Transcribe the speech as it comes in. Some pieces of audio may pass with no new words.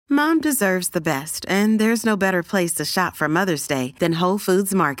Mom deserves the best, and there's no better place to shop for Mother's Day than Whole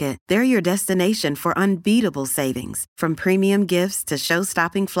Foods Market. They're your destination for unbeatable savings, from premium gifts to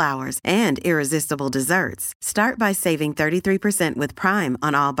show-stopping flowers and irresistible desserts. Start by saving 33% with Prime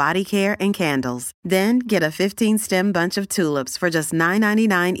on all body care and candles. Then get a 15-stem bunch of tulips for just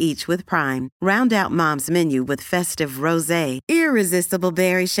 $9.99 each with Prime. Round out Mom's menu with festive rosé, irresistible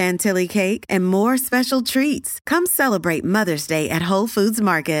berry chantilly cake, and more special treats. Come celebrate Mother's Day at Whole Foods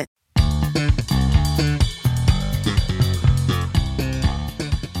Market.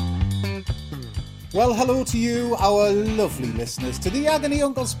 Well, hello to you, our lovely listeners, to the Agony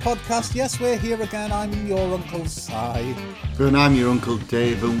Uncles podcast. Yes, we're here again. I'm your Uncle Si. And I'm your Uncle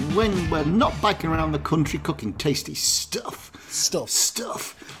Dave, and when we're not biking around the country cooking tasty stuff,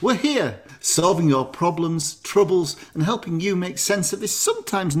 we're here, solving your problems, troubles, and helping you make sense of this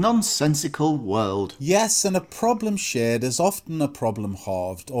sometimes nonsensical world. Yes, and a problem shared is often a problem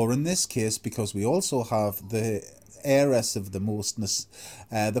halved, or in this case, because we also have the heiress of the mostness,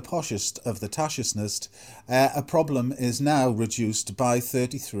 the poshest of the tashiousness, a problem is now reduced by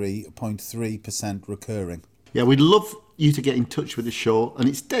 33.3% recurring. Yeah, we'd love you to get in touch with the show, and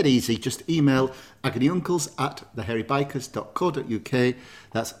it's dead easy. Just email agonyuncles@thehairybikers.co.uk.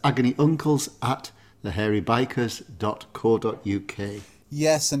 That's agonyuncles@thehairybikers.co.uk.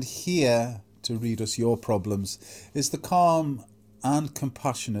 Yes, and here to read us your problems is the calm and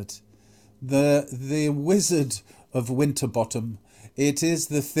compassionate, the wizard of Winterbottom. It is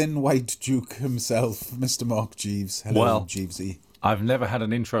the thin white duke himself, Mr. Mark Jeeves. Hello, Jeevesy. I've never had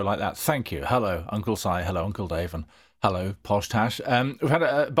an intro like that. Thank you. Hello, Uncle Si. Hello, Uncle Dave. And hello, Posh Tash. We've had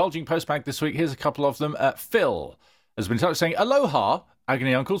a bulging postbag this week. Here's a couple of them. Phil has been in touch saying, Aloha,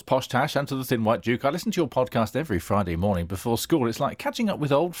 Agony Uncles, Posh Tash, and to the Thin White Duke. I listen to your podcast every Friday morning before school. It's like catching up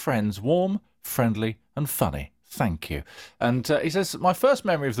with old friends, warm, friendly, and funny. Thank you. And he says, my first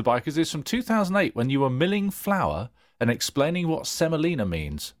memory of the bikers is from 2008 when you were milling flour and explaining what semolina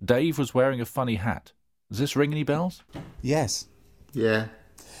means. Dave was wearing a funny hat. Does this ring any bells? Yes. Yeah.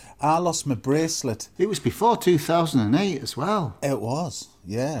 I lost my bracelet. It was before 2008 as well. It was.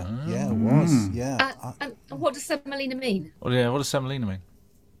 Yeah. Yeah, it was. Yeah. And what does semolina mean? Oh, yeah, what does semolina mean?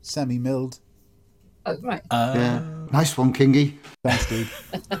 Semi-milled. Oh, right. Yeah. Nice one, Kingy. Thanks, dude.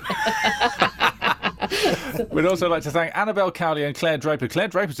 We'd also like to thank Annabelle Cowley and Claire Draper. Claire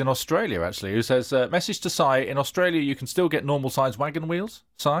Draper's in Australia, actually, who says, message to Si, in Australia you can still get normal-sized wagon wheels.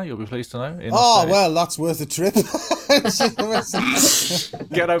 Si, you'll be pleased to know. Australia. Well, that's worth a trip.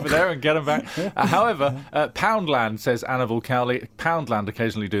 Get over there and get them back. However, Poundland, says Annabelle Cowley, Poundland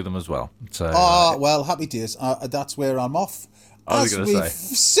occasionally do them as well. So, well, happy days. That's where I'm off. As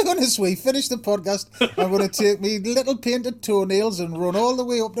soon as we finish the podcast, I'm going to take me little painted toenails and run all the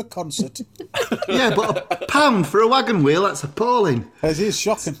way up to concert. Yeah, but a pound for a wagon wheel, that's appalling. It is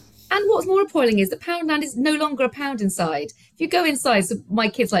shocking. And what's more appalling is that Poundland is no longer a pound inside. If you go inside, so my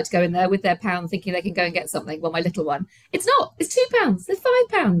kids like to go in there with their pound thinking they can go and get something. Well, my little one. It's not. It's £2. They're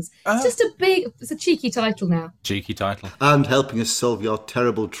 £5. It's just it's a cheeky title now. Cheeky title. And helping us solve your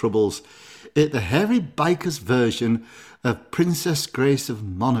terrible troubles, the Hairy Bikers version of Princess Grace of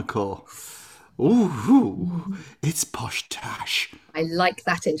Monaco. Ooh, it's Posh Tash. I like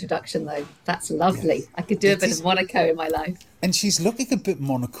that introduction, though. That's lovely. Yes. I could do a bit of Monaco in my life. And she's looking a bit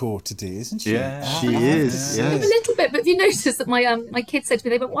Monaco today, isn't she? Yeah, she is. A little bit. But have you noticed that my kids said to me,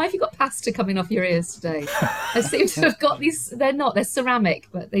 they went, why have you got pasta coming off your ears today? I seem to have got these. They're ceramic,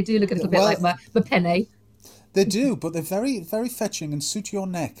 but they do look a little bit like my penne. They do, but they're very, very fetching and suit your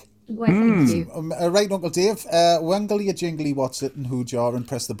neck. Well, thank you. Right, Uncle Dave, wangle your jingly what's it and who jar and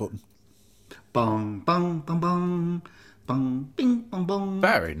press the button. Bong, bong, bong, bong. Bong, bing, bong, bong.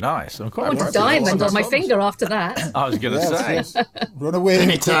 Very nice. I'm quite I want a diamond on my finger after that. I was going to say. Yes. Run away.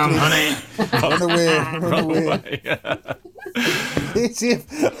 Anytime, honey. Run away. Dave,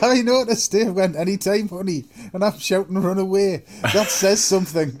 I noticed Dave went, anytime, honey. And I'm shouting, run away. That says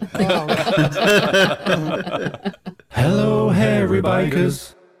something. Hello, hairy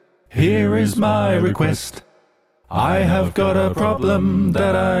bikers. Here is my request. I have got a problem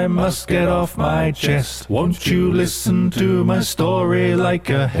that I must get off my chest. Won't you listen to my story like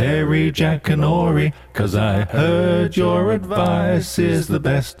a hairy jackanory? 'Cause I heard your advice is the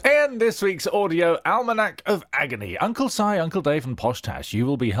best. In this week's audio almanac of agony, Uncle Si, Uncle Dave and Posh Tash, you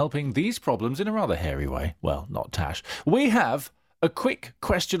will be helping these problems in a rather hairy way. Well, not Tash. We have a quick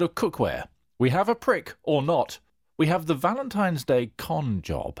question of cookware. We have a prick or not. We have the Valentine's Day con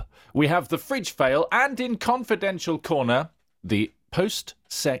job. We have the fridge fail, and in confidential corner, the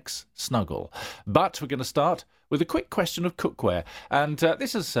post-sex snuggle. But we're going to start with a quick question of cookware. And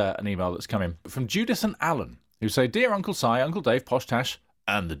this is an email that's come in from Judith and Alan, who say, Dear Uncle Si, Uncle Dave, Posh Tash,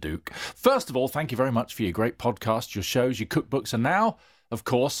 and the Duke. First of all, thank you very much for your great podcast, your shows, your cookbooks, and now, of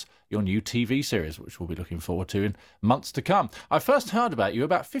course, your new TV series, which we'll be looking forward to in months to come. I first heard about you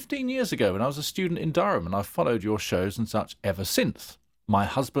about 15 years ago when I was a student in Durham, and I've followed your shows and such ever since. My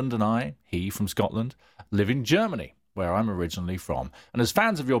husband and I, he from Scotland, live in Germany, where I'm originally from. And as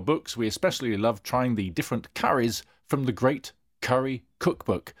fans of your books, we especially love trying the different curries from the Great Curry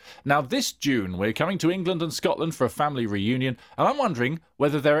Cookbook. Now, this June, we're coming to England and Scotland for a family reunion, and I'm wondering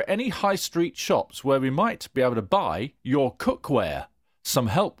whether there are any high street shops where we might be able to buy your cookware. Some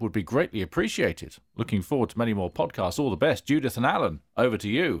help would be greatly appreciated. Looking forward to many more podcasts. All the best. Judith and Alan, over to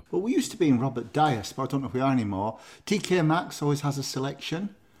you. Well, we used to be in Robert Dias, but I don't know if we are anymore. TK Maxx always has a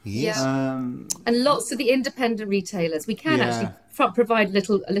selection. Yes. And lots of the independent retailers. We can actually provide a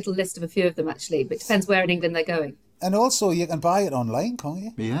little list of a few of them, actually, but it depends where in England they're going. And also, you can buy it online, can't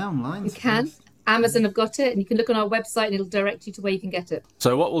you? Yeah, online. You can. Amazon have got it, and you can look on our website and it'll direct you to where you can get it.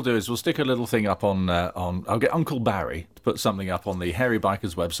 So what we'll do is we'll stick a little thing up on I'll get Uncle Barry to put something up on the Hairy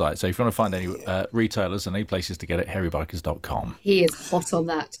Bikers website. So if you want to find any retailers and any places to get it, hairybikers.com. He is hot on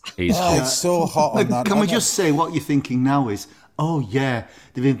that. He's hot. It's so hot on that. Can we just say what you're thinking now is, oh yeah,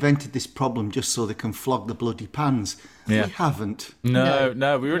 they've invented this problem just so they can flog the bloody pans. Yeah. We haven't.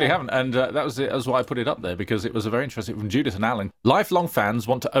 No, we really haven't. And that was it. That's why I put it up there, because it was a very interesting from Judith and Alan. Lifelong fans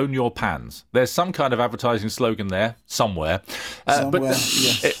want to own your pans. There's some kind of advertising slogan there somewhere. But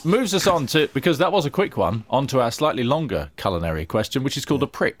yes. It moves us on to, because that was a quick one, on to our slightly longer culinary question, which is called a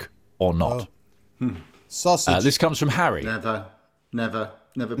prick or not. Sausage. This comes from Harry. Never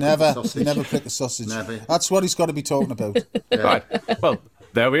prick Never, a sausage. never prick a sausage. Never. That's what he's got to be talking about. Right. Well,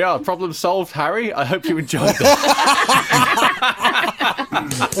 there we are. Problem solved, Harry. I hope you enjoyed that.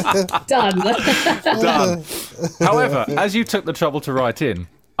 Done. However, as you took the trouble to write in,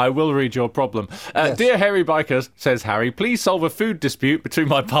 I will read your problem. Dear Hairy Bikers, says Harry, please solve a food dispute between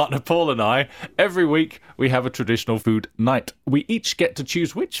my partner Paul and I. Every week we have a traditional food night. We each get to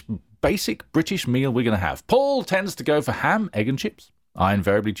choose which basic British meal we're going to have. Paul tends to go for ham, egg and chips. I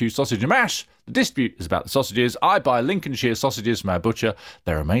invariably choose sausage and mash. The dispute is about the sausages. I buy Lincolnshire sausages from our butcher.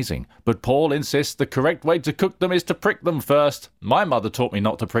 They're amazing. But Paul insists the correct way to cook them is to prick them first. My mother taught me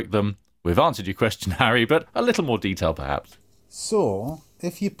not to prick them. We've answered your question, Harry, but a little more detail perhaps. So,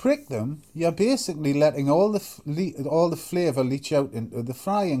 if you prick them, you're basically letting all the flavour leach out into the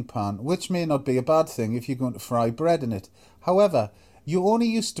frying pan, which may not be a bad thing if you're going to fry bread in it. However, you only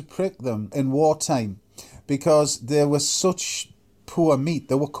used to prick them in wartime because there was such poor meat.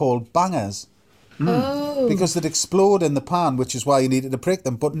 They were called bangers. Oh. Because they'd explode in the pan, which is why you needed to prick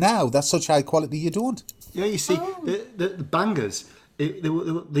them. But now, that's such high quality, you don't. Yeah, you see, the bangers,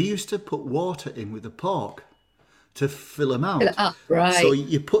 they used to put water in with the pork to fill them out. Fill it up, right. So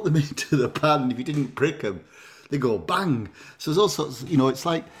you put them into the pan, and if you didn't prick them, they go bang. So there's all sorts, it's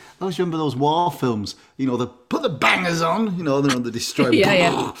like, I always remember those war films, they put the bangers on, they're destroying.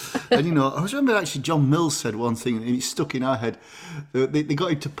 Yeah. And, I always remember actually John Mills said one thing, and it stuck in our head. They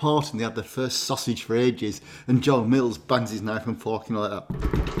got into port and they had their first sausage for ages, and John Mills bangs his knife and fork, like that.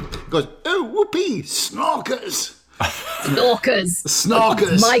 Goes, oh, whoopee, snorkers. Snorkers.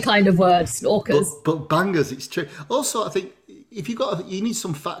 That's my kind of word, snorkers. But bangers, it's true. Also, I think if you need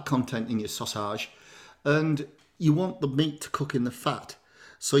some fat content in your sausage, and you want the meat to cook in the fat,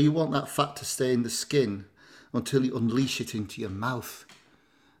 so you want that fat to stay in the skin until you unleash it into your mouth.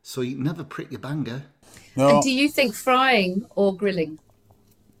 So you never prick your banger. No. And do you think frying or grilling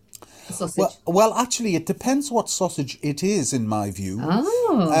the sausage? Well, actually, it depends what sausage it is, in my view.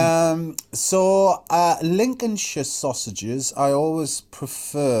 Oh. So Lincolnshire sausages, I always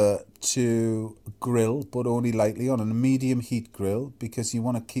prefer to grill, but only lightly on a medium heat grill, because you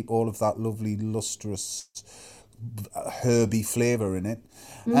want to keep all of that lovely lustrous herby flavour in it.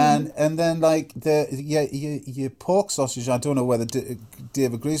 And then like your pork sausage, I don't know whether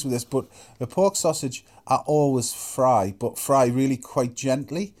Dave agrees with this, but the pork sausage I always fry, but fry really quite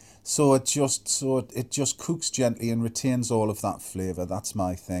gently. So it just cooks gently and retains all of that flavour. That's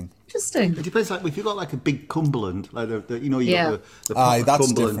my thing. Interesting. It depends. Like if you've got like a big Cumberland, like got the Aye, that's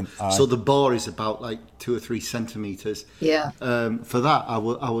Cumberland. different. Aye. So the bore is about like 2 or 3 centimetres. Yeah. For that, I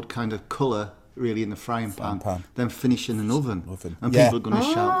would kind of colour really in the frying pan, then finish in an oven. And people are going to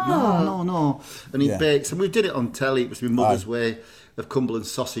shout, no. And it bakes. And we did it on telly. It was my mother's way of Cumberland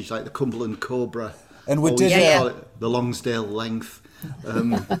sausage, like the Cumberland Cobra. And we Or did call it the Longsdale length.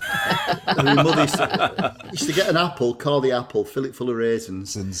 And my mother used to get an apple, core the apple, fill it full of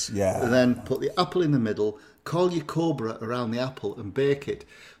raisins, and then put the apple in the middle, coil your Cobra around the apple and bake it.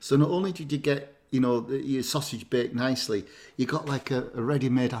 So not only did you get your sausage baked nicely, you got like a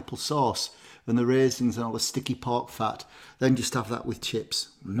ready-made apple sauce, and the raisins and all the sticky pork fat. Then just have that with chips.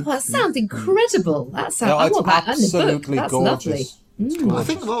 Oh, that sounds incredible. That sounds. No, I it's want that in the book. absolutely That's gorgeous. lovely. It's gorgeous. I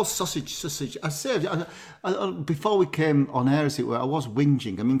think of all sausage. I say, before we came on air, as it were, I was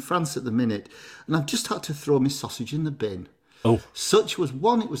whinging. I'm in France at the minute, and I've just had to throw my sausage in the bin. Oh. Such was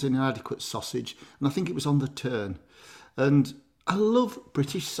one, it was an inadequate sausage, and I think it was on the turn. And I love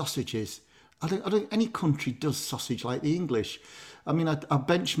British sausages. I don't think any country does sausage like the English. I mean, our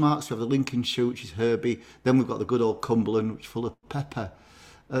benchmarks, we have the Lincolnshire, which is herby, then we've got the good old Cumberland, which is full of pepper.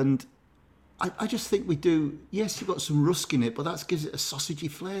 And I just think we do, yes, you've got some rusk in it, but that gives it a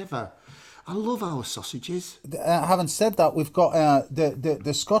sausagey flavour. I love our sausages. Having said that, we've got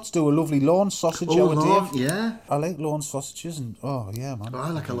the Scots do a lovely lawn sausage. Lawn, yeah. I like lawn sausages, and man. I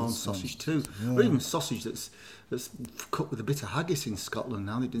like a lawn sausage too. Yeah. Or even sausage that's cooked with a bit of haggis in Scotland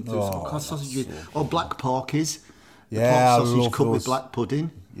now. They didn't do some kind of sausages. Or black porkies. Yeah, pork sausage I love cooked with those. black pudding.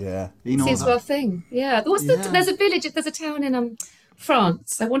 Yeah. You know Seems that. well thing. Yeah. There's a village, there's a town in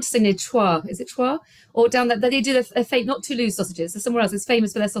France. I want to say near Troyes. Is it Troyes? Or down there, they do a fake, not Toulouse sausages. There's somewhere else. It's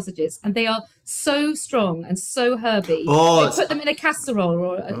famous for their sausages. And they are so strong and so herby. They put them in a casserole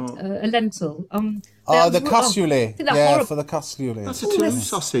or a lentil. The cassoulet. Horrible. For the cassoulet. That's a Toulouse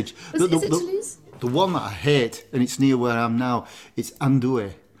sausage. Is it Toulouse? The one that I hate, and it's near where I am now, it's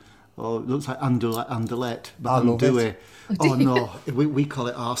andouille. Or it looks like andouillette, but I love andouille. it. Oh no, we call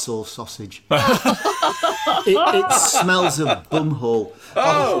it arsehole sausage. it smells of bumhole.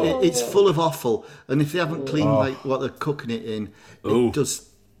 It's full of offal, and if they haven't cleaned like what they're cooking it in, it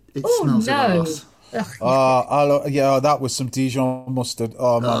smells of arse. That was some Dijon mustard.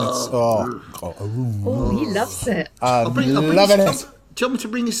 Oh man, He loves it. I'm loving it. Do you want me to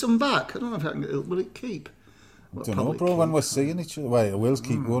bring you some back? I don't know if I can. Will it keep? I don't know, bro. When we're seeing each other, it will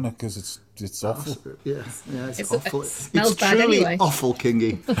keep going because it's awful. Yeah, it's awful. It smells It's bad truly anyway. awful,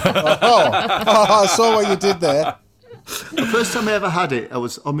 Kingy. I saw what you did there. The first time I ever had it, I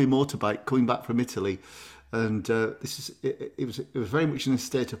was on my motorbike coming back from Italy, and it was very much in a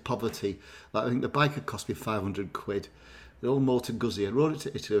state of poverty. Like, I think the bike had cost me £500. The old motor guzzi. I rode it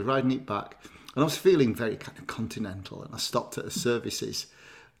to Italy, riding it back, and I was feeling very kind of continental. And I stopped at the services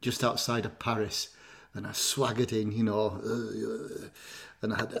just outside of Paris. And I swaggered in, and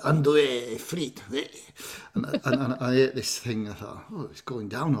I had andouille frites, and I ate this thing. I thought, it's going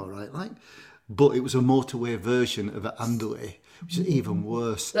down all right, like. But it was a motorway version of an andouille, which is even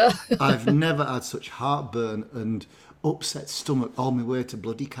worse. I've never had such heartburn and upset stomach all my way to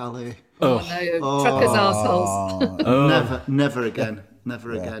bloody Calais. Truckers' arseholes. Never again.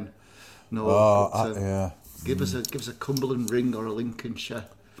 No. Give us a Cumberland ring or a Lincolnshire.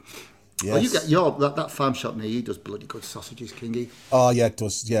 Yes. Well, you get that farm shop near you does bloody good sausages, Kingy. Oh yeah, it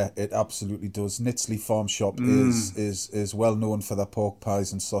does. Yeah, it absolutely does. Nitsley Farm Shop is well known for their pork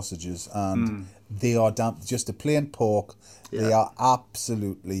pies and sausages, and they are just a plain pork. Yeah. They are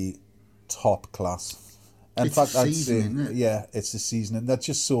absolutely top class. In fact, I'd say, it's the seasoning. They're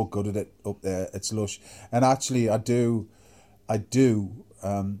just so good at it up there. It's lush. And actually, I do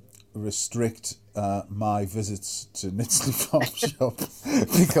restrict my visits to Nitsley Farm Shop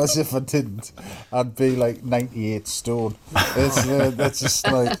because if I didn't, I'd be like 98 stone. That's just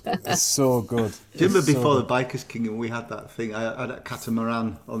like, it's so good. Do you remember before the Bikers King and we had that thing? I had a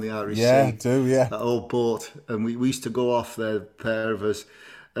catamaran on the Irish Sea. Yeah, I do, yeah. That old boat, and we used to go off there, a pair of us,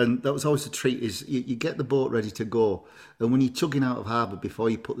 and that was always the treat. Is you get the boat ready to go, and when you're tugging out of harbour before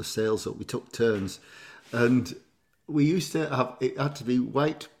you put the sails up, we took turns, and we used to have, it had to be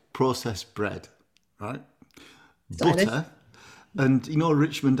white processed bread, right? Butter, and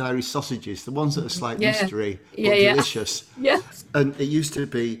Richmond Irish sausages, the ones that are slight mystery, but delicious. Yeah. And it used to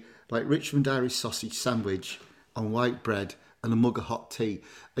be like Richmond Irish sausage sandwich on white bread and a mug of hot tea,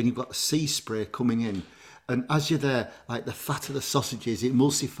 and you've got the sea spray coming in. And as you're there, like the fat of the sausages, it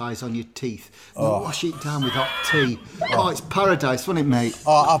emulsifies on your teeth. You wash it down with hot tea. It's paradise, wasn't it, mate?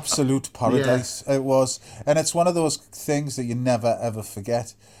 Oh, absolute paradise. It was. And it's one of those things that you never, ever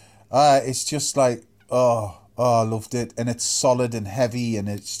forget. It's just like, I loved it. And it's solid and heavy, and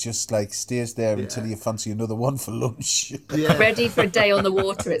it's just like stays there until you fancy another one for lunch. Yeah. Ready for a day on the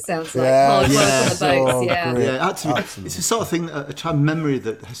water, it sounds like. Yeah, Hard work on the so boats, yeah. great. Yeah, actually, Absolutely. it's the sort of thing, a child memory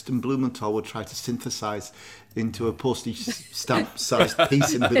that Heston Blumenthal would try to synthesise into a postage stamp-sized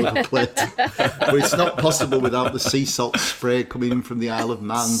piece in the middle of a plate. But it's not possible without the sea salt spray coming in from the Isle of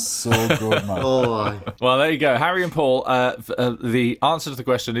Man. So good, man. Well, there you go. Harry and Paul, the answer to the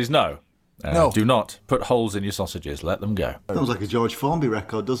question is no. No. Do not put holes in your sausages. Let them go. Sounds like a George Formby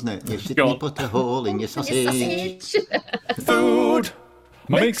record, doesn't it? You should Go on. put a hole in your sausage. Food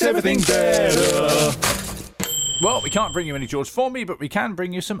makes everything better. Well, we can't bring you any George Formby, but we can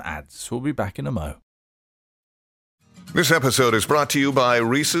bring you some ads. We'll be back in a mo. This episode is brought to you by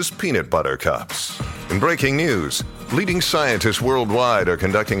Reese's Peanut Butter Cups. In breaking news, leading scientists worldwide are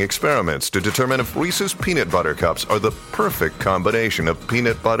conducting experiments to determine if Reese's Peanut Butter Cups are the perfect combination of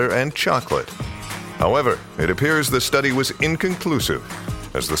peanut butter and chocolate. However, it appears the study was inconclusive,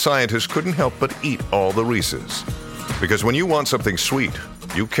 as the scientists couldn't help but eat all the Reese's. Because when you want something sweet,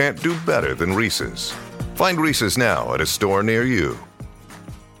 you can't do better than Reese's. Find Reese's now at a store near you.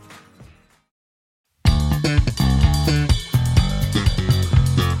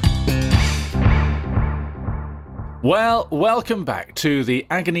 Well, welcome back to the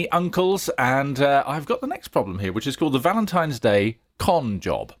Agony Uncles, and I've got the next problem here, which is called the Valentine's Day con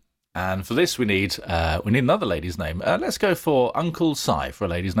job. And for this, we need another lady's name. Let's go for Uncle Si for a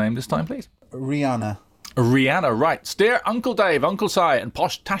lady's name this time, please. Rihanna. Rihanna, right. Dear Uncle Dave, Uncle Si, and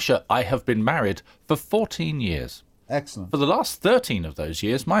Posh Tasha, I have been married for 14 years. Excellent. For the last 13 of those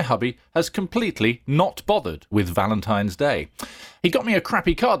years, my hubby has completely not bothered with Valentine's Day. He got me a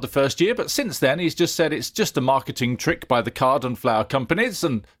crappy card the first year, but since then he's just said it's just a marketing trick by the card and flower companies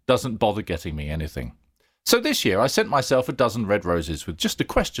and doesn't bother getting me anything. So this year I sent myself a dozen red roses with just a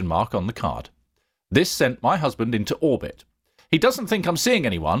question mark on the card. This sent my husband into orbit. He doesn't think I'm seeing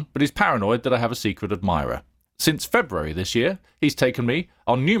anyone, but he's paranoid that I have a secret admirer. Since February this year, he's taken me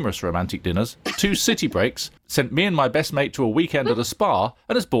on numerous romantic dinners, 2 city breaks, sent me and my best mate to a weekend at a spa,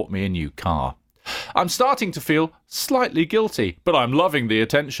 and has bought me a new car. I'm starting to feel slightly guilty, but I'm loving the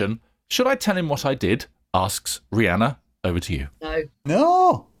attention. Should I tell him what I did? Asks Rihanna. Over to you.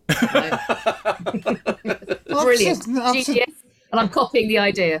 No. Brilliant. Genius. And I'm copying the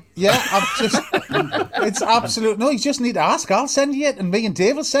idea. Yeah, it's absolute. No, you just need to ask. I'll send you it, and me and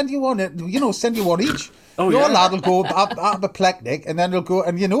Dave will send you one. Send you one each. Oh, Your yeah. lad will go apoplectic, and then he'll go,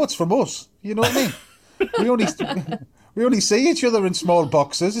 and it's from us. You know what I mean? We only see each other in small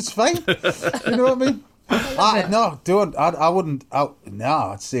boxes. It's fine. You know what I mean? I wouldn't.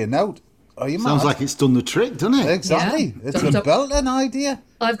 I'd say no. Are you Sounds mad? like it's done the trick, doesn't it? Exactly. Yeah. It's a belting idea.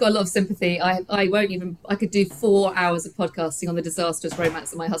 I've got a lot of sympathy. I could do 4 hours of podcasting on the disastrous romance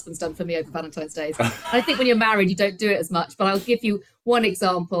that my husband's done for me over Valentine's Day. I think when you're married, you don't do it as much, but I'll give you one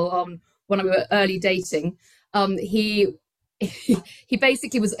example on when we were early dating. He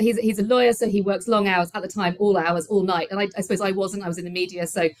basically he's a lawyer, so he works long hours at the time, all hours, all night. And I suppose I wasn't. I was in the media,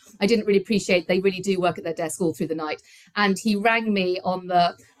 so I didn't really appreciate they really do work at their desk all through the night. And he rang me on in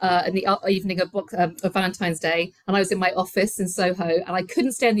the evening of Valentine's Day, and I was in my office in Soho, and I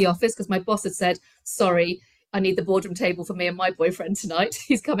couldn't stay in the office because my boss had said, "Sorry, I need the boardroom table for me and my boyfriend tonight.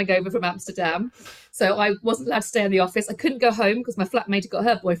 He's coming over from Amsterdam." So I wasn't allowed to stay in the office. I couldn't go home because my flatmate had got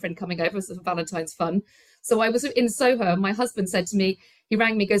her boyfriend coming over for Valentine's fun. So I was in Soho, and my husband said to me, he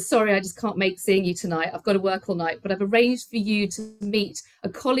rang me, goes, "Sorry, I just can't make seeing you tonight. I've got to work all night, but I've arranged for you to meet a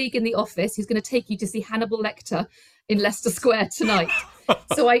colleague in the office who's going to take you to see Hannibal Lecter in Leicester Square tonight."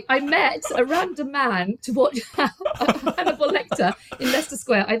 So I met a random man to watch Hannibal Lecter in Leicester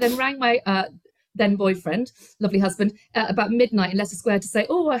Square. I then rang my then boyfriend, lovely husband, about midnight in Leicester Square to say,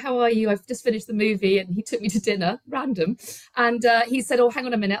 "Oh, how are you? I've just finished the movie." And he took me to dinner, random. And he said, "Oh, hang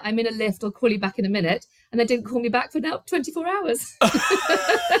on a minute, I'm in a lift, I'll call you back in a minute." And then didn't call me back for now 24 hours. It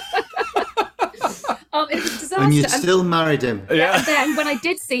was a disaster. And you'd still married him. Yeah. And then when I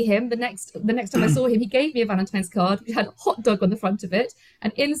did see him, the next time I saw him, he gave me a Valentine's card, which had a hot dog on the front of it.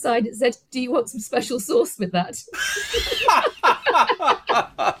 And inside it said, "Do you want some special sauce with that?"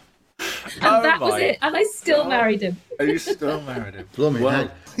 And that was it. And I still married him. You still married him? Blooming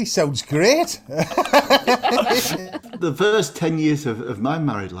heck. He sounds great. The first 10 years of my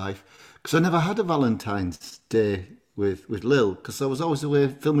married life, because I never had a Valentine's Day with Lil, because I was always away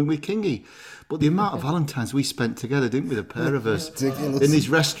filming with Kingy. But the amount of Valentines we spent together, didn't we, the pair of us, Ridiculous. in these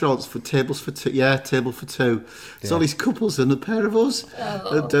restaurants for tables for two. Yeah, table for two. It's all these couples and the pair of us.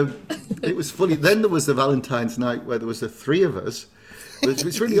 And it was funny. Then there was the Valentine's night where there was the 3 of us.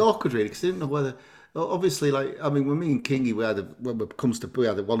 It's really awkward, really, because I didn't know whether. Obviously, when me and Kingy, when it comes to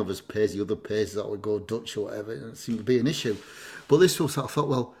one of us pays, the other pays, that would go Dutch or whatever. It seemed to be an issue. But this was, I thought,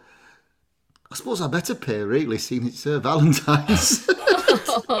 well, I suppose I better pay, really, seeing it's Valentine's.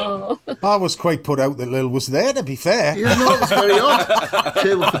 I was quite put out that Lil was there, to be fair. Yeah, no, it was very odd.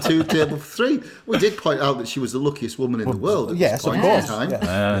 Table for 2, table for 3. We did point out that she was the luckiest woman in the world. Yes, of course.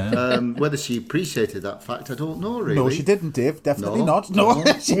 Time. Whether she appreciated that fact, I don't know, really. No, she didn't, Dave. Definitely not. No.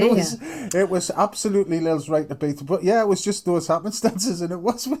 It was absolutely Lil's right to be. But yeah, it was just those happenstances, and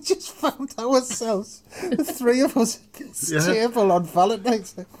we just found ourselves, the 3 of us, at this table on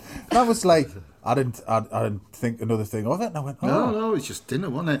Valentine's Day. And I was like, I didn't think another thing of it, and I went, No, it's just dinner,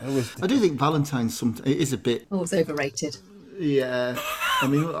 wasn't it? I do think Valentine's it is a bit. Oh, it's overrated. Yeah, I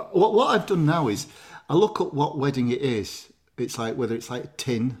mean, what I've done now is I look at what wedding it is. It's like whether it's like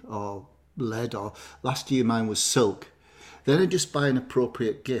tin or lead, or last year mine was silk. Then I just buy an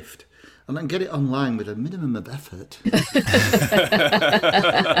appropriate gift, and I can get it online with a minimum of effort.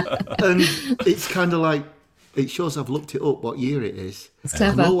 And it's kind of like, it shows I've looked it up what year it is. It's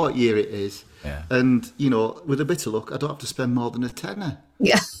clever. I know what year it is. Yeah. And, with a bit of luck, I don't have to spend more than a tenner.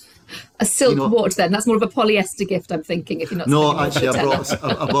 Yeah. A silk watch then. That's more of a polyester gift, I'm thinking, if you're not No, spending actually, more than a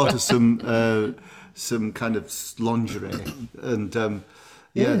tenner. I bought her some kind of lingerie. And, the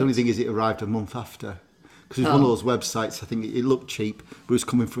only thing is it arrived a month after. Because it's one of those websites, I think it looked cheap, but it was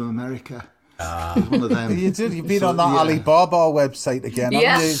coming from America. It was one of them. You've been on that Alibaba website again,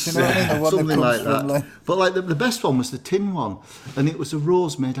 haven't you? Do you know what I mean? The one Something that like comes that. from, But like the best one was the tin one, and it was a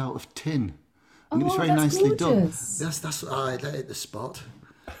rose made out of tin, and it was very that's nicely gorgeous. done. That's I hit the spot.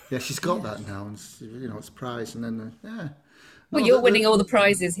 Yeah, she's got that now, and it's a prize, and then Well, you're winning all the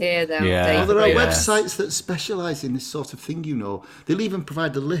prizes here, though. Yeah. Dave. Well, there are Yeah. websites that specialise in this sort of thing. They'll even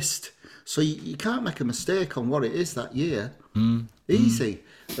provide a list, so you can't make a mistake on what it is that year. Easy,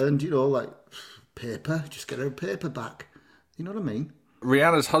 and like paper, just get her a paper back. You know what I mean?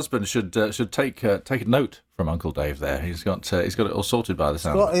 Rihanna's husband should take a note from Uncle Dave. There, he's got it all sorted by the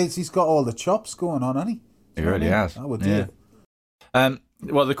sound. He's got all the chops going on, hasn't he? He really has. I would do.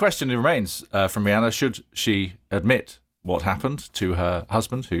 Well, the question remains from Rihanna: should she admit what happened to her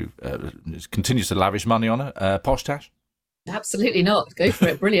husband, who continues to lavish money on her? Posh Tash? Absolutely not. Go for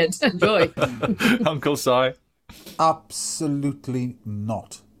it. Brilliant. Enjoy. Uncle Si? Absolutely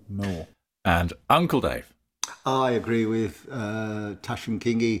not. No. And Uncle Dave? I agree with Tash and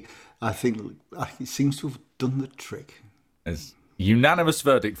Kingy. I think it seems to have done the trick. It's unanimous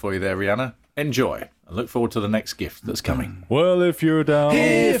verdict for you there, Rihanna. Enjoy. I look forward to the next gift that's coming. Well, if you're down,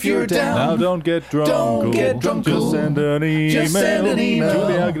 now don't get drunk. Just send an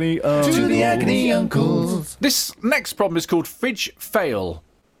email to the Agony Uncles. This next problem is called Fridge Fail.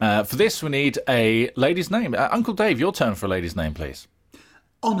 For this, we need a lady's name. Uncle Dave, your turn for a lady's name, please.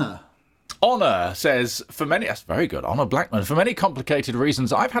 Honour. Honor says, that's very good, Honor Blackman. For many complicated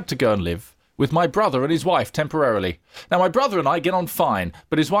reasons, I've had to go and live with my brother and his wife temporarily. Now, my brother and I get on fine,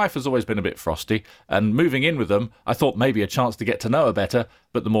 but his wife has always been a bit frosty, and moving in with them, I thought maybe a chance to get to know her better,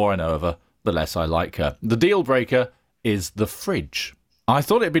 but the more I know of her, the less I like her. The deal breaker is the fridge. I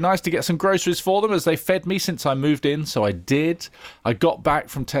thought it'd be nice to get some groceries for them as they fed me since I moved in, so I did. I got back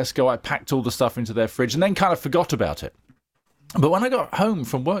from Tesco, I packed all the stuff into their fridge, and then kind of forgot about it. But when I got home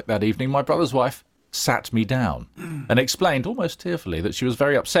from work that evening, my brother's wife sat me down and explained, almost tearfully, that she was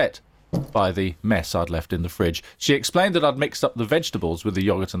very upset by the mess I'd left in the fridge. She explained that I'd mixed up the vegetables with the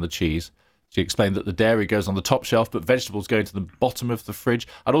yoghurt and the cheese. She explained that the dairy goes on the top shelf, but vegetables go into the bottom of the fridge.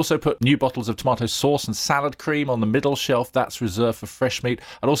 I'd also put new bottles of tomato sauce and salad cream on the middle shelf. That's reserved for fresh meat.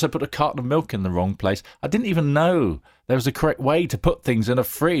 I'd also put a carton of milk in the wrong place. I didn't even know there was a correct way to put things in a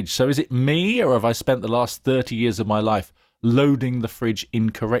fridge. So is it me, or have I spent the last 30 years of my life loading the fridge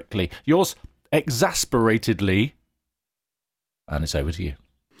incorrectly? Yours exasperatedly. And it's over to you.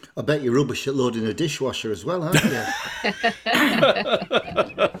 I bet you're rubbish at loading a dishwasher as well, aren't you?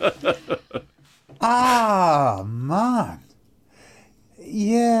 Man.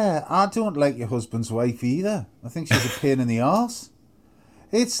 Yeah, I don't like your husband's wife either. I think she's a pain in the arse.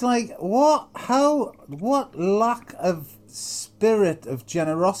 It's like, what lack of spirit of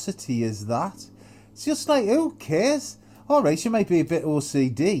generosity is that? It's just like, who cares? All right, she might be a bit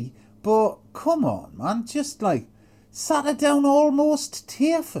OCD, but come on, man. Just like, sat her down almost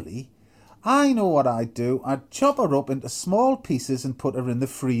tearfully. I know what I'd do. I'd chop her up into small pieces and put her in the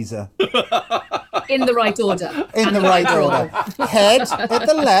freezer. In the right order. In the right order. Head at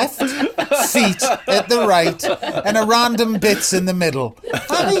the left, feet at the right, and a random bits in the middle.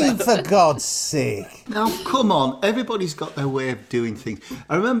 I mean, for God's sake. Now, come on. Everybody's got their way of doing things.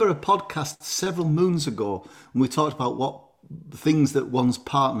 I remember a podcast several moons ago when we talked about what things that one's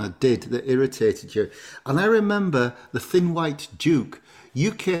partner did that irritated you. And I remember the Thin White Duke.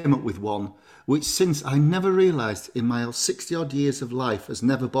 You came up with one which, since I never realised in my 60-odd years of life, has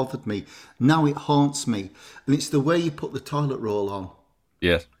never bothered me. Now it haunts me. And it's the way you put the toilet roll on.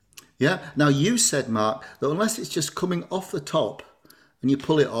 Yes. Yeah? Now, you said, Mark, that unless it's just coming off the top and you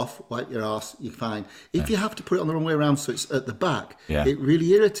pull it off, wipe your arse, you're fine. If you have to put it on the wrong way around so it's at the back, it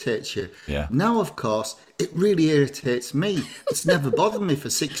really irritates you. Yeah. Now, of course, it really irritates me. It's never bothered me for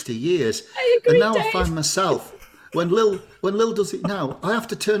 60 years. I agree, and now Dave. I find myself When Lil does it now, I have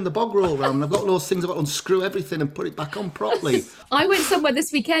to turn the bog roll round. And I've got those things I've got to unscrew everything and put it back on properly. I went somewhere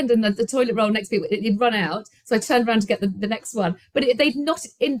this weekend and the toilet roll next to me, it'd run out. So I turned around to get the next one. But they'd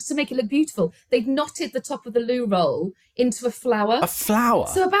knotted in to make it look beautiful. They'd knotted the top of the loo roll into a flower. A flower?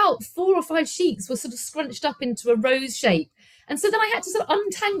 So about 4 or 5 sheets were sort of scrunched up into a rose shape. And so then I had to sort of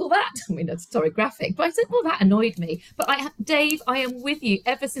untangle that. I mean, that's sorry, graphic. But I said, well, that annoyed me. But Dave, I am with you.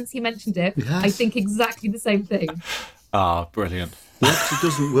 Ever since he mentioned it, yes. I think exactly the same thing. Ah, brilliant. Yes, it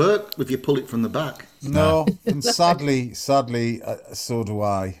doesn't work if you pull it from the back. No, and sadly, so do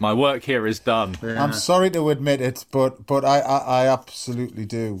I. My work here is done. Yeah. I'm sorry to admit it, but I absolutely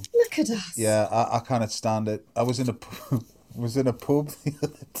do. Look at us. Yeah, I cannot stand it. I was in a pub the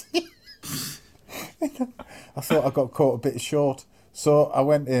other day. I thought I got caught a bit short. So I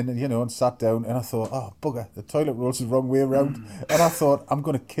went in and sat down and I thought, oh, bugger, the toilet roll's the wrong way around. And I thought, I'm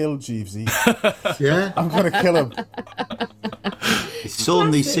going to kill Jeevesy. Yeah. I'm going to kill him. He's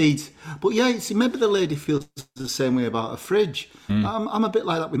sown these seeds. But yeah, maybe the lady feels the same way about a fridge. I'm a bit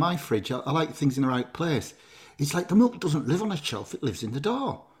like that with my fridge. I like things in the right place. It's like the milk doesn't live on a shelf, it lives in the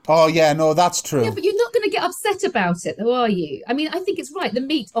door. Oh, yeah, no, that's true. Yeah, but you're not going to get upset about it, though, are you? I mean, I think it's right. The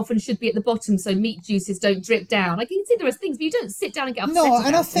meat often should be at the bottom so meat juices don't drip down. I can see there are things, but you don't sit down and get upset about it. No,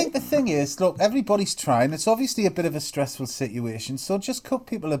 and I think the thing is, look, everybody's trying. It's obviously a bit of a stressful situation, so just cut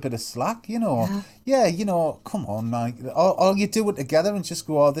people a bit of slack, Yeah, come on, man. Or you do it together and just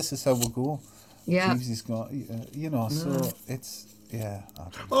go, oh, this is how we'll go. Yeah. Jeevesy's got, so it's, yeah.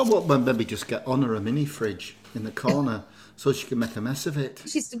 Well, maybe just get Honor a mini fridge in the corner. So she can make a mess of it.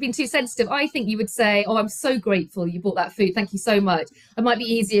 She's been too sensitive. I think you would say, oh, I'm so grateful you bought that food. Thank you so much. It might be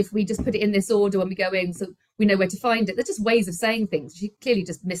easier if we just put it in this order when we go in so we know where to find it. They're just ways of saying things. She clearly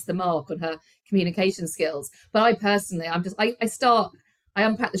just missed the mark on her communication skills. But I personally, I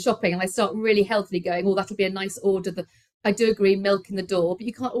unpack the shopping and I start really healthily going, oh, that'll be a nice order. I do agree, milk in the door, but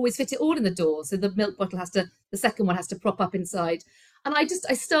you can't always fit it all in the door. So the milk bottle the second one has to prop up inside. And I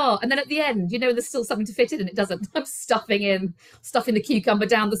start, and then at the end, there's still something to fit in and it doesn't. I'm stuffing the cucumber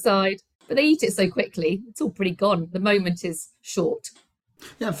down the side. But they eat it so quickly, it's all pretty gone. The moment is short.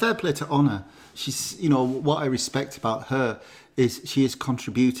 Yeah, fair play to Honor. She's, what I respect about her is she is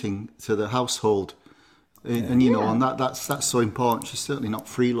contributing to the household. And and that's so important. She's certainly not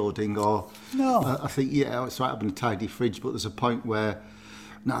freeloading or... No. I think, it's right having a tidy fridge, but there's a point where...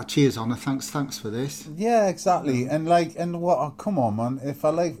 Nah, cheers, Honor. Thanks for this. Yeah, exactly. And what? Oh, come on, man. If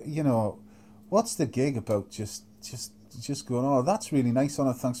I what's the gig about? Just going. Oh, that's really nice,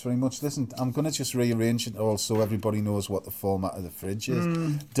 Honor. Thanks very much. Listen, I'm gonna just rearrange it all so everybody knows what the format of the fridge is.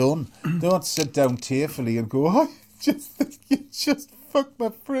 Done. Don't sit down tearfully and go. Oh, you just fucked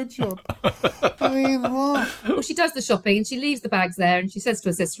my fridge up. I mean, what? Well, she does the shopping and she leaves the bags there and she says to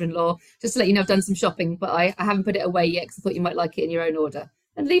her sister-in-law, just to let you know I've done some shopping, but I haven't put it away yet because I thought you might like it in your own order.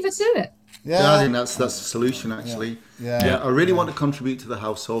 And leave her to it. Yeah, I think that's the solution, actually. Yeah. I really want to contribute to the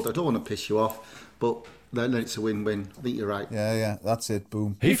household. I don't want to piss you off, but then it's a win-win. I think you're right. Yeah, that's it.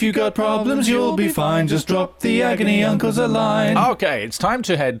 Boom. If you got problems, you'll be fine. Just drop the agony uncles a line. Okay, it's time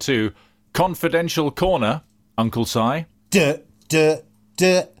to head to Confidential Corner, Uncle Si. Exactly.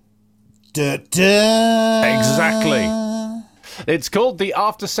 It's called the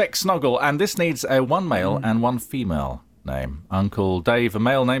After Sex Snuggle, and this needs a one male and one female name. Uncle Dave, a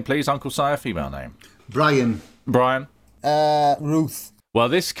male name, please. Uncle Si, a female name. Brian. Ruth. Well,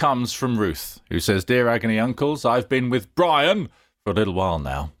 this comes from Ruth, who says, Dear Agony Uncles, I've been with Brian for a little while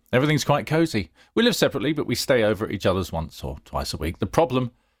now. Everything's quite cosy. We live separately, but we stay over at each other's once or twice a week. The problem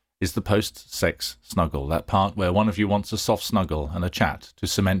is the post-sex snuggle, that part where one of you wants a soft snuggle and a chat to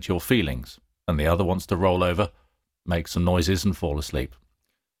cement your feelings, and the other wants to roll over, make some noises and fall asleep.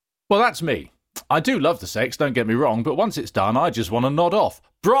 Well, that's me. I do love the sex, don't get me wrong, but once it's done, I just want to nod off.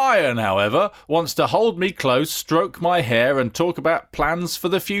 Brian, however, wants to hold me close, stroke my hair, and talk about plans for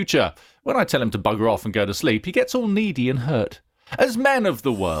the future. When I tell him to bugger off and go to sleep, he gets all needy and hurt. As men of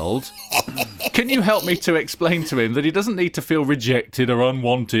the world, can you help me to explain to him that he doesn't need to feel rejected or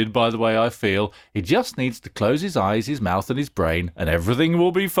unwanted by the way I feel? He just needs to close his eyes, his mouth, and his brain, and everything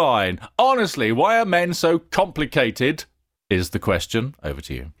will be fine. Honestly, why are men so complicated? Is the question. Over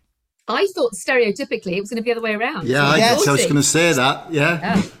to you. I thought stereotypically it was going to be the other way around. Yeah, I was going to say that.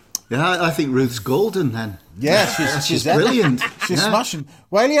 Yeah, I think Ruth's golden then. Yeah, she's brilliant. She's smashing.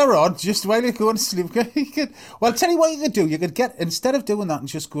 While you're on, just while you're going to sleep, well, tell you what you could do. You could instead of doing that and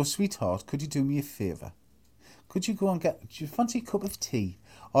just go, sweetheart, could you do me a favour? Could you go and do you fancy a cup of tea?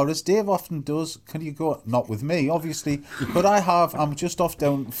 Or as Dave often does, can you go, not with me, obviously, but I'm just off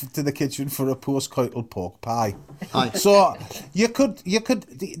down to the kitchen for a post-coital pork pie. Aye. So you could,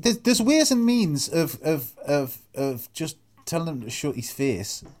 there's ways and means of just telling him to shut his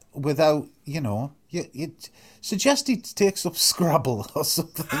face without, you suggest he takes up Scrabble or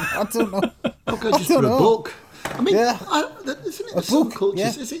something. I don't know. Okay, just for a book. I mean, Yeah. isn't it A some book,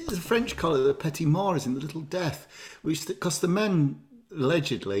 cultures? yeah. Is it the French call it the petit mort, isn't it? The little death, because the men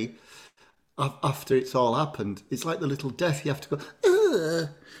allegedly, after it's all happened, it's like the little death. You have to go, "Ugh,"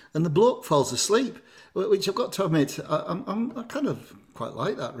 and the bloke falls asleep. Which I've got to admit, I kind of quite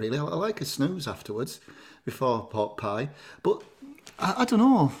like that. Really, I like a snooze afterwards before pork pie, but I don't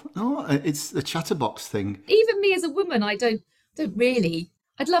know. No, it's the chatterbox thing. Even me as a woman, I don't really.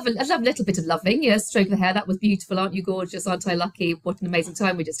 I'd love a little bit of loving. Stroke of the hair. That was beautiful. Aren't you gorgeous? Aren't I lucky? What an amazing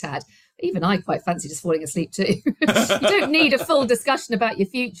time we just had. Even I quite fancy just falling asleep too. You don't need a full discussion about your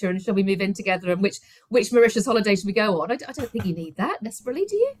future and shall we move in together and which Mauritius holiday should we go on. I don't think you need that desperately,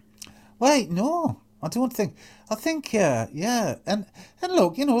 do you? Wait, no, I don't think. I think, yeah. And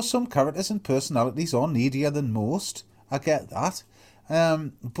look, some characters and personalities are needier than most. I get that.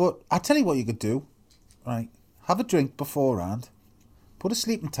 But I tell you what you could do, right? Have a drink beforehand. Put a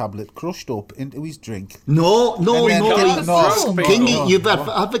sleeping tablet crushed up into his drink. No, Kingy, you've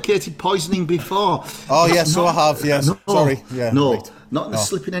no. advocated poisoning before. Oh, yes, so I have, yes. Sorry. Yeah, no, right. not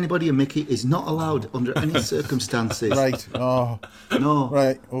slipping anybody a Mickey is not allowed under any circumstances. Right, oh. No.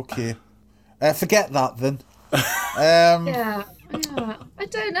 Right, okay. Forget that then. Yeah. I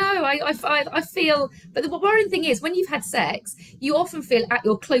don't know. I feel, but the worrying thing is when you've had sex, you often feel at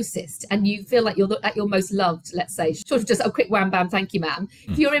your closest and you feel like you're at your most loved, let's say, short of just a quick wham bam, thank you, ma'am.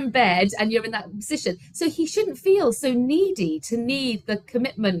 If you're in bed and you're in that position. So he shouldn't feel so needy to need the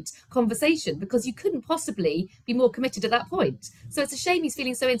commitment conversation because you couldn't possibly be more committed at that point. So it's a shame he's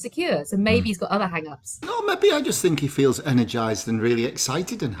feeling so insecure. So maybe he's got other hang-ups. No, maybe I just think he feels energised and really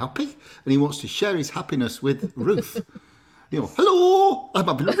excited and happy and he wants to share his happiness with Ruth. Hello, I'm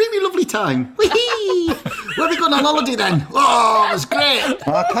having a really lovely time. Whee! Where are we going on holiday then? Oh, it was great.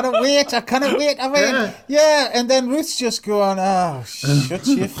 I cannot wait. I mean, yeah. And then Ruth's just going, oh, shut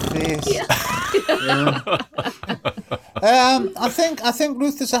your face. I think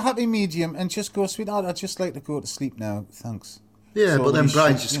Ruth is a happy medium and just go, sweetheart, I'd just like to go to sleep now. Thanks. Yeah, So but then we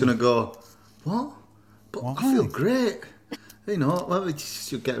Brian's should, just going to go, what? But Why? I feel great. Well, we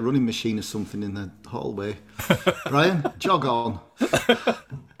should get a running machine or something in the hallway. Brian, jog on.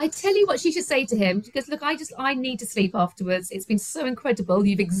 I tell you what she should say to him, because look, I need to sleep afterwards. It's been so incredible.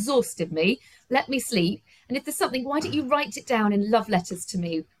 You've exhausted me. Let me sleep. And if there's something, why don't you write it down in love letters to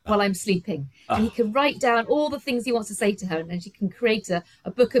me while I'm sleeping? And he can write down all the things he wants to say to her, and then she can create a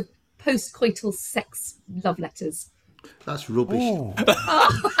book of post-coital sex love letters. That's rubbish.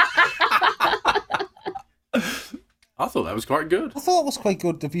 I thought that was quite good. I thought it was quite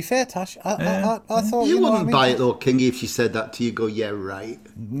good, to be fair, Tash. I thought You know what wouldn't I mean? buy it though, Kingy, if she said that to you. Go, yeah, right.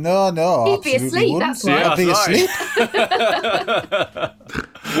 No, He'd be absolutely asleep, wouldn't. that's why. I'd be that's asleep.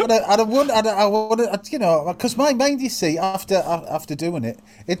 I would, because my mind, you see, after doing it,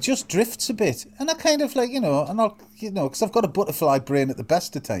 it just drifts a bit, and I kind of and I'll, because I've got a butterfly brain at the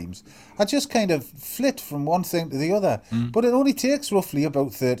best of times, I just kind of flit from one thing to the other, but it only takes roughly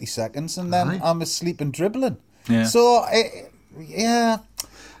about 30 seconds, and then I'm asleep and dribbling. Yeah. So, I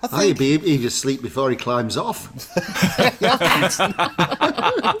think... He just sleep before he climbs off.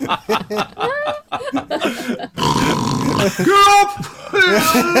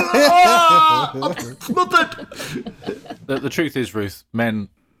 The truth is, Ruth, men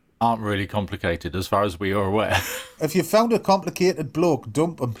aren't really complicated as far as we are aware. If you found a complicated bloke,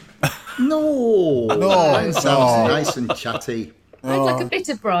 dump him. No. That sounds nice and chatty. I'd like a bit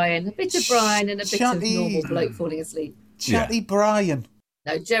of Brian and a bit of normal bloke falling asleep. Chatty Brian.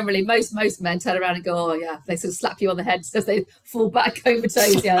 No, generally, most men turn around and go, oh, yeah. They sort of slap you on the head as they fall back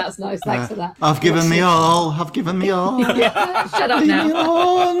comatose. Yeah, that's nice. Thanks for that. I've given me all. Yeah, shut up Leave me now.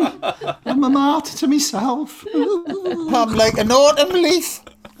 alone. I'm a martyr to myself. I'm like an autumn leaf.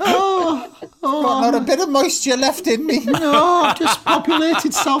 Got not a bit of moisture left in me. No, I've just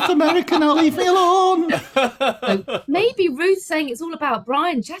populated South America now. Leave me alone. So maybe Ruth's saying it's all about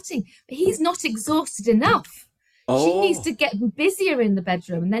Brian chatting, but he's not exhausted enough. She needs to get busier in the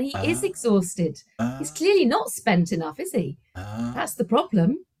bedroom, and then he is exhausted. He's clearly not spent enough, is he? That's the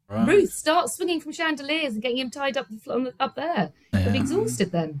problem. Right. Ruth, start swinging from chandeliers and getting him tied up up there. He'll be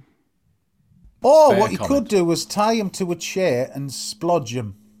exhausted then. Or what you could do was tie him to a chair and splodge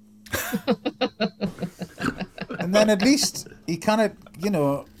him. And then at least he kind of,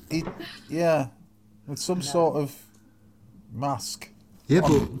 with some sort of mask. Yeah,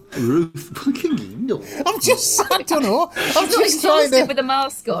 but Ruth, fucking no. I'm just, I don't know. I'm He's just trying exhausted to. with a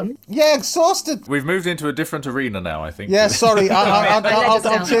mask on. Yeah, exhausted. We've moved into a different arena now, I think. Yeah, sorry. I'll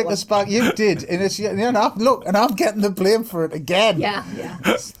down take that us back. You did, and it's look, and I'm getting the blame for it again. Yeah.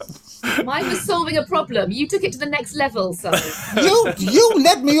 Mine was solving a problem. You took it to the next level, son. You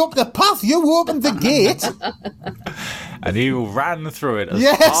led me up the path. You opened the gate. And you ran through it as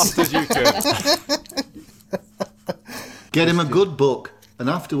Yes. fast as you could. Get him a good book, and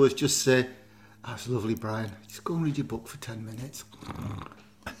afterwards just say, "That's lovely, Brian. Just go and read your book for 10 minutes."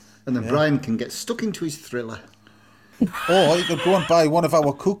 And then Brian can get stuck into his thriller. Or he could go and buy one of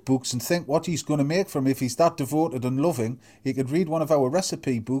our cookbooks and think what he's going to make from it. If he's that devoted and loving, he could read one of our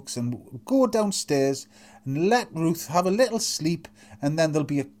recipe books and go downstairs and let Ruth have a little sleep, and then there'll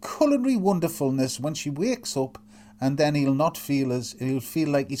be a culinary wonderfulness when she wakes up, and then he'll feel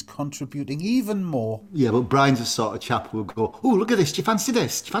like he's contributing even more. Yeah, but Brian's the sort of chap who will go, "Oh, look at this. Do you fancy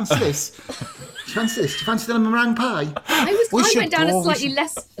this? Do you fancy this? Do you fancy this? Do you fancy the meringue pie?" I went down a slightly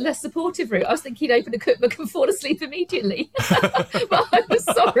less supportive route. I was thinking he'd open a cookbook and fall asleep immediately. But I'm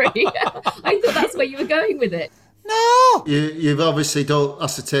sorry. I thought that's where you were going with it. No! You've obviously don't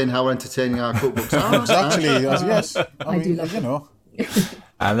ascertain how entertaining our cookbooks are. Exactly, yes. I do love you know.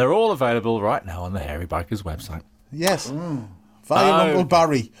 And they're all available right now on the Hairy Bikers website. Yes. Via Uncle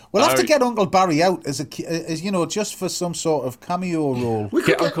Barry. We'll have to get Uncle Barry out as just for some sort of cameo role. We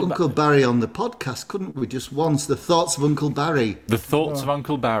could get Uncle Barry on the podcast, couldn't we? Just once. The thoughts of Uncle Barry. The thoughts of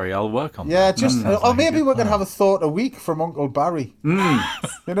Uncle Barry. I'll work on that. Yeah, just or maybe we could have a thought a week from Uncle Barry. You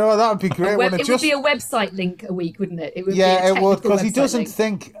know, that would be great. It would be a website link a week, wouldn't it? It would. Yeah, it would, because he website doesn't link.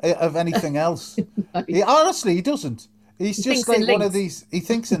 think of anything else. No. He doesn't. He's just thinks in like one of links. these. He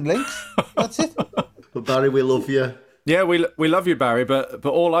thinks in links. That's it. But Barry, we love you. Yeah, we love you, Barry, but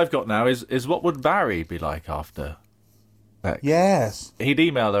all I've got now is what would Barry be like after that? Yes. He'd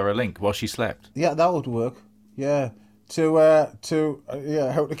email her a link while she slept. Yeah, that would work. Yeah. To how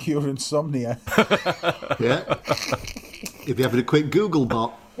to cure insomnia. Yeah. If you have a quick Google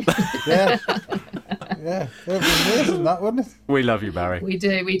bot. Yeah. Yeah. It'd be amazing, that, wouldn't it? We love you, Barry. We do.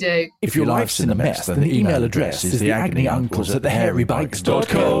 If your life's in a mess, then the email address is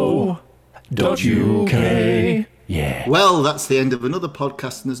theagonyuncles@thehairybikes.co.uk. Yeah. Well, that's the end of another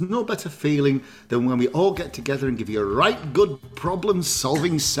podcast, and there's no better feeling than when we all get together and give you a right good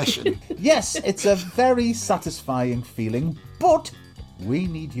problem-solving session. Yes, it's a very satisfying feeling, but we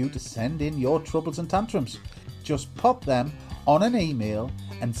need you to send in your troubles and tantrums. Just pop them on an email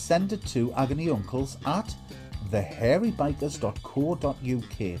and send it to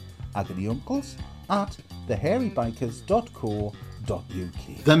agonyuncles@thehairybikers.co.uk.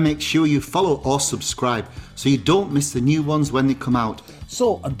 agonyuncles@thehairybikers.co.uk. Then make sure you follow or subscribe so you don't miss the new ones when they come out.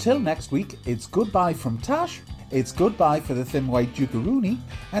 So until next week, it's goodbye from Tash, it's goodbye for the thin white Dukeroony,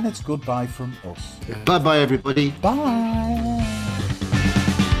 and it's goodbye from us. Bye-bye, everybody. Bye.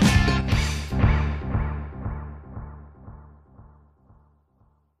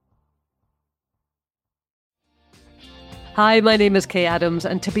 Hi, my name is Kay Adams,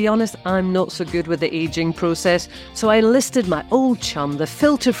 and to be honest, I'm not so good with the ageing process, so I enlisted my old chum, the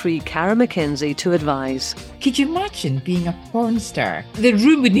filter-free Cara McKenzie, to advise. Could you imagine being a porn star? The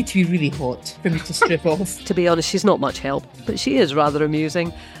room would need to be really hot for me to strip off. To be honest, she's not much help, but she is rather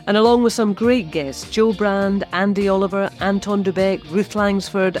amusing. And along with some great guests, Joe Brand, Andy Oliver, Anton Dubeck, Ruth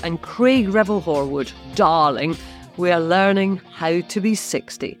Langsford, and Craig Revel-Horwood, darling, we are learning how to be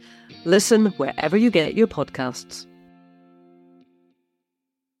 60. Listen wherever you get your podcasts.